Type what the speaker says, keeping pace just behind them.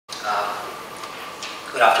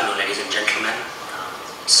Good afternoon, ladies and gentlemen.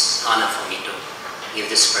 It's an honor for me to give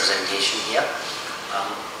this presentation here.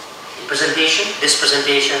 This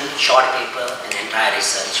presentation, short paper, and entire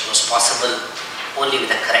research was possible only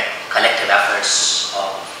with the collective efforts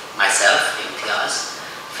of myself, Imtiaz,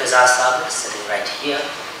 Bughio sitting right here,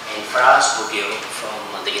 and Imtiaz Bughio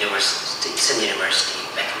from the university, Sindh University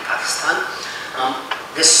back in Pakistan.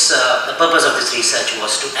 The purpose of this research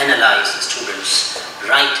was to analyze the students'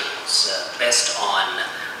 writings based on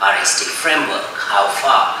RSD framework, how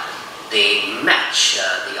far they match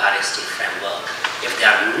the RSD framework if they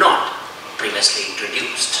are not previously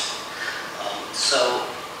introduced.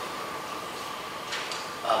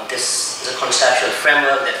 This is a conceptual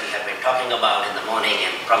framework that we have been talking about in the morning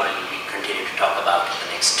and probably we continue to talk about in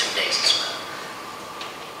the next 2 days as well.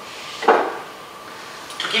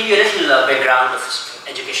 To give you a little background of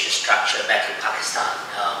education structure back in Pakistan,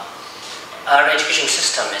 our education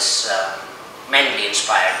system is mainly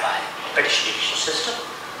inspired by British education system.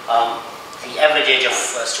 The average age of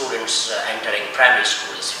students entering primary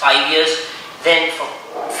school is 5 years. Then for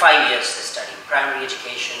 5 years they study primary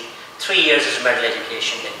education, 3 years is middle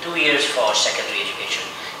education, then 2 years for secondary education,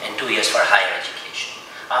 and 2 years for higher education.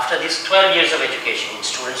 After these 12 years of education,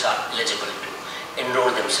 students are eligible to enroll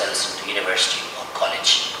themselves into university or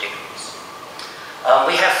college degrees.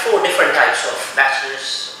 We have 4 different types of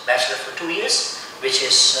bachelor's. Bachelor for 2 years, which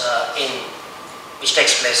takes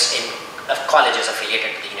place in colleges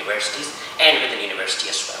affiliated to the universities and within university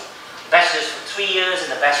as well. Bachelor's for 3 years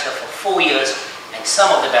and a bachelor for 4 years, and some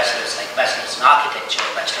of the bachelors, like bachelor's in architecture,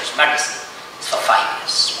 bachelor's in medicine, is for 5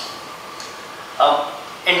 years.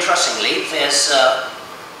 Interestingly, there's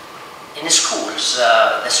in the schools,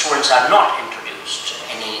 the students are not introduced to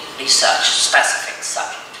any research specific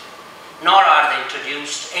subject, nor are they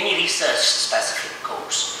introduced any research specific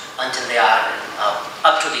course until they are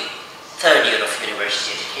up to the 3rd year of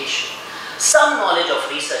university education. Some knowledge of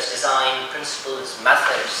research design, principles,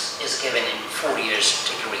 methods is given in 4 years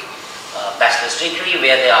degree, bachelor's degree,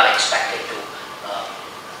 where they are expected to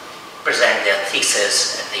present their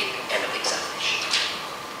thesis at the end of the examination.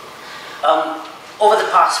 Over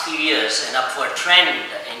the past few years, an upward trend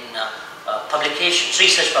in publications,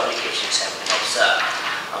 research publications have been observed.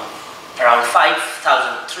 Around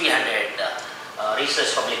 5,300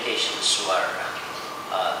 research publications were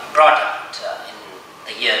brought out in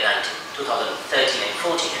the year 2013 and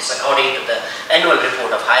 14. It's according to the annual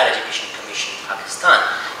report of Higher Education Commission in Pakistan.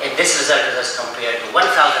 And this result is as compared to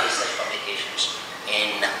 1,000 research publications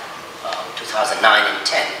in 2009 and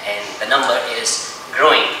 10. And the number is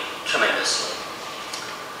growing tremendously.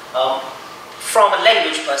 From a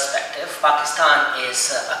language perspective, Pakistan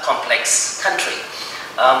is a complex country.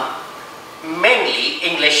 Mainly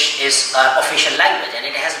English is our official language, and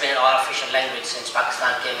it has been our official language since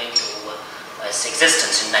Pakistan came into its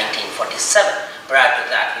existence in 1947. Prior to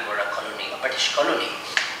that, we were a colony, a British colony,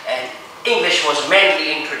 and English was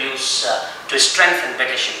mainly introduced to strengthen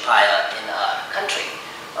British Empire in our country.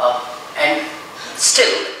 And still,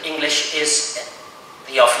 English is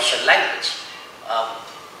the official language.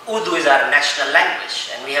 Urdu is our national language,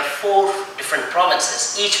 and we have 4 different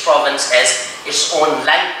provinces. Each province has its own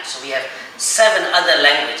language. So we have 7 other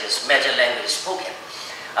languages, major languages spoken.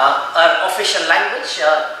 Our official language,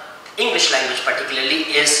 English language particularly,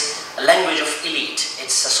 is a language of elite.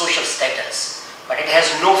 It's a social status, but it has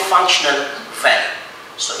no functional value.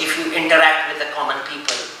 So if you interact with the common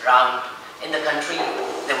people around in the country,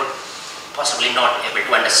 they would possibly not be able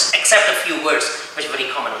to understand, except a few words which are very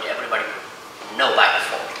common, which everybody would know by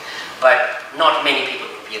default. But not many people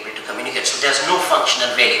would be able to communicate. So there's no functional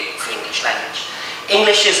value for English language.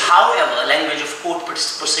 English is, however, a language of court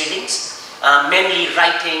proceedings. Mainly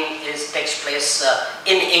writing takes place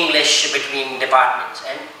in English between departments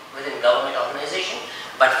and within government organization.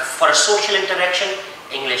 But for a social interaction,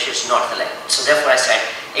 English is not the language. So therefore I said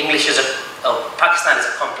English is Pakistan is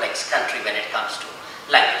a complex country when it comes to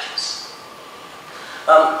languages.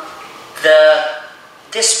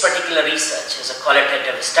 This particular research is a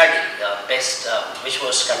qualitative study which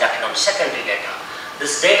was conducted on secondary data.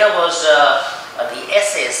 This data was the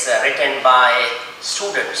essays written by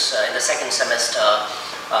students in the 2nd semester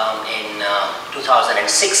in 2016.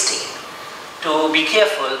 To be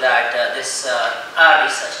careful that our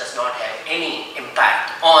research does not have any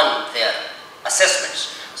impact on their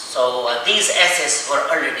assessments. So these essays were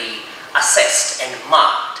already assessed and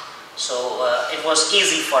marked. So it was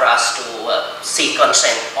easy for us to seek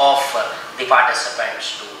consent of the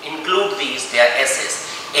participants to include their essays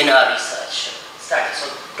in our research study. So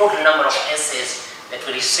total number of essays that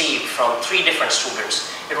we received from 3 different students.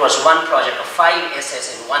 It was one project of 5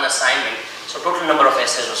 essays and 1 assignment. So total number of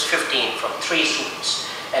essays was 15 from 3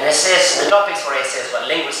 students. And essays, the topics for essays were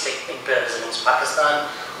linguistic imperialism in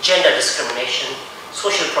Pakistan, gender discrimination,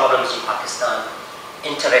 social problems in Pakistan,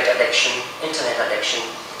 internet addiction,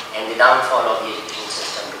 and the downfall of the education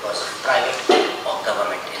system because of private or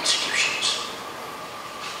government institutions.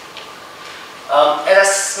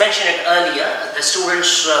 As I mentioned it earlier, the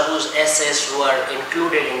students whose essays were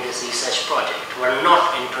included in this research project were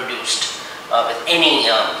not introduced with any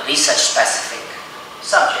research-specific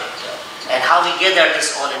subject. And how we gather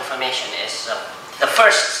this all information is the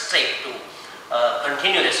first step to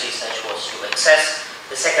continue this research was to access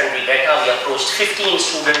the secondary data. We approached 15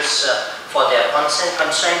 students for their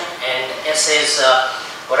consent, and essays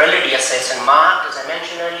were already assessed and marked, as I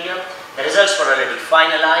mentioned earlier. The results were already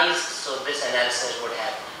finalized, so this analysis would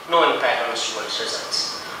have no impact on the students'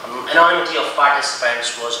 results. Anonymity of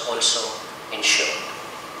participants was also ensured.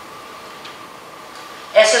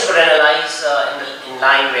 Essays were analyzed in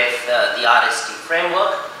line with the RSD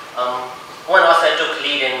framework. One author took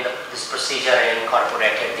lead in this procedure and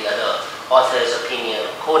incorporated the other author's opinion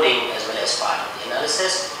on coding as well as part of the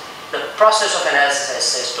analysis. The process of analysis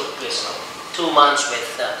essays took place in 2 months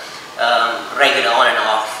with regular on and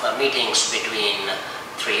off meetings between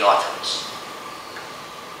 3 authors.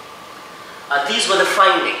 These were the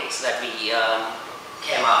findings that we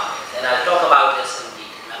came up with, and I'll talk about this in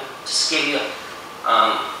detail. I'll just give you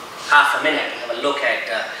half a minute to have a look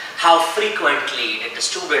at how frequently did the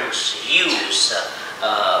students use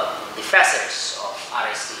the facets of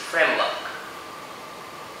RSD framework.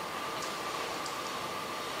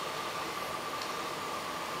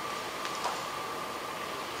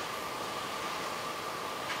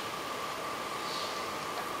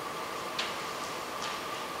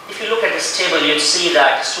 If you look at this table, you'll see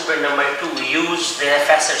that student number 2 used the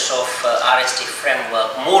facets of RSD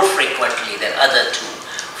framework more frequently than other 2,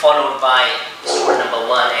 followed by student number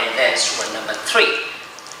 1 and then student number 3.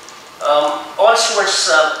 All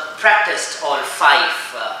students practiced all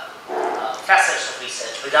 5 facets of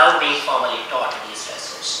research without being formally taught these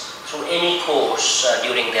facets through any course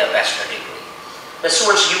during their bachelor degree. The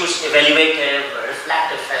students used evaluative,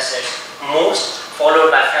 reflective facets most,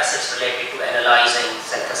 followed by facets related to analyzing,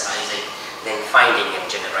 synthesizing, then finding and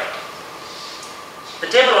generating. The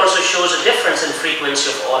table also shows a difference in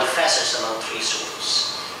frequency of all facets among 3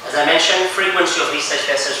 students. As I mentioned, frequency of research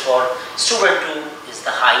facets for student 2 is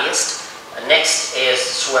the highest. Next is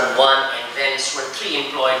student 1, and then student 3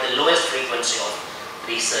 employed the lowest frequency of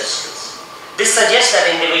research skills. This suggests that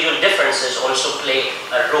individual differences also play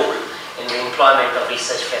a role in the employment of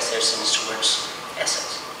research facets in students'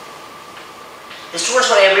 essays. The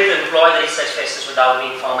students were able to employ the research facets without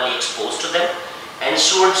being formally exposed to them, and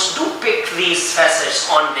students do pick these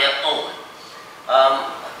facets on their own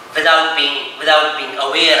without being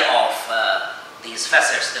aware of these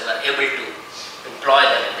facets. They were able to employ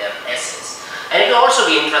them in their essays. And it will also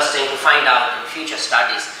be interesting to find out in future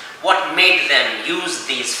studies what made them use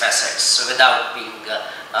these facets without being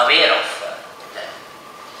aware of them.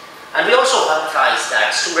 And we also emphasize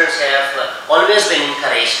that students have always been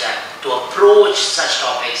encouraged to approach such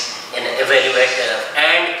topics in an evaluative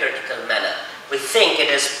and critical manner. We think it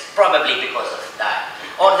is probably because of that.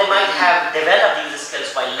 Or they might have developed these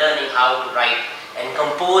skills by learning how to write and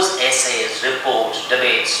compose essays, reports,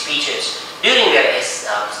 debates, speeches during their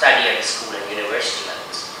study at school and university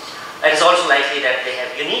levels. It is also likely that they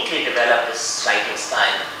have uniquely developed this writing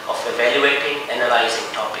style of evaluating, analyzing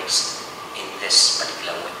topics in this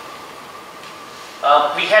particular way.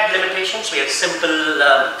 We had limitations. We had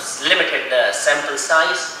limited sample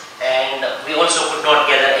size, and we also could not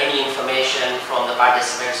gather any information from the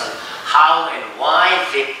participants on how and why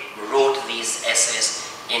they wrote these essays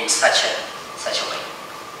in such a way.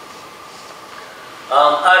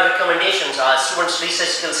 Our recommendations are students'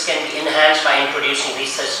 research skills can be enhanced by introducing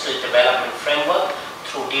research skill development framework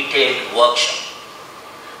through detailed workshop.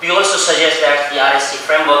 We also suggest that the RSD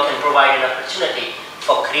framework can provide an opportunity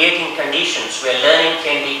for creating conditions where learning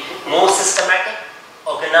can be more systematic,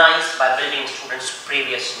 organized by building students'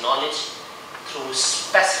 previous knowledge through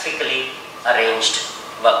specifically arranged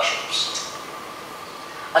workshops.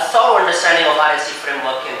 A thorough understanding of RSD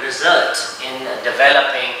framework can result in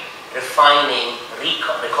developing, refining,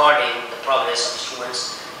 recording the progress of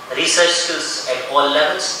students' research skills at all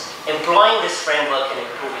levels. Employing this framework can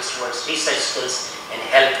improve students' research skills and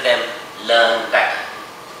help them learn better.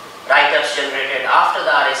 Write-ups generated after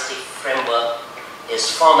the RSD framework is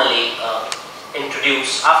formally introduced,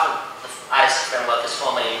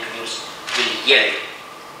 will yield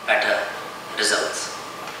better results.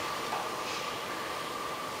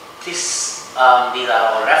 This These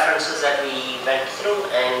are all references that we went through,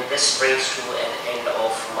 and this brings to an end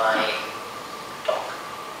of my talk.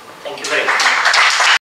 Thank you very much.